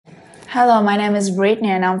Hello, my name is Brittany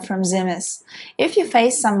and I'm from Zimis. If you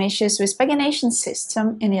face some issues with Pagination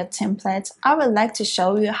system in your template, I would like to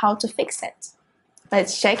show you how to fix it.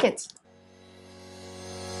 Let's check it.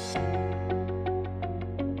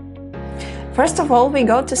 First of all, we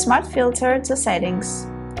go to JetSmartFilters to Settings.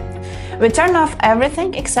 We turn off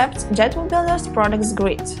everything except JetWooBuilder Products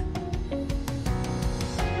Grid.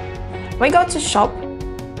 We go to Shop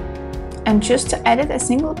and choose to edit a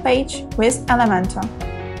single page with Elementor.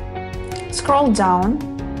 Scroll down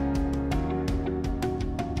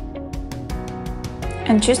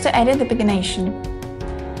and choose to edit the pagination.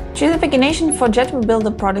 Choose the pagination for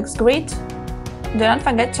JetWooBuilder Products Grid. Do not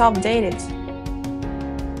forget to update it.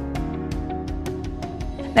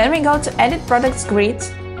 Then we go to Edit Products Grid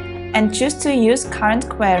and choose to use current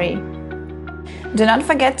query. Do not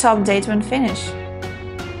forget to update when finished.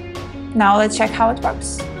 Now let's check how it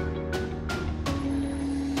works.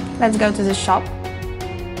 Let's go to the shop.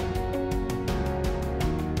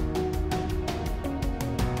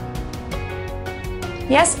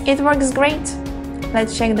 Yes, it works great.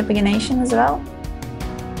 Let's check the pagination as well.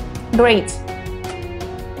 Great.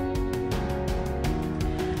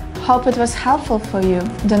 Hope it was helpful for you.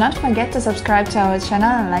 Do not forget to subscribe to our channel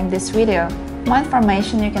and like this video. More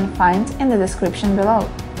information you can find in the description below.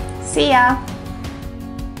 See ya!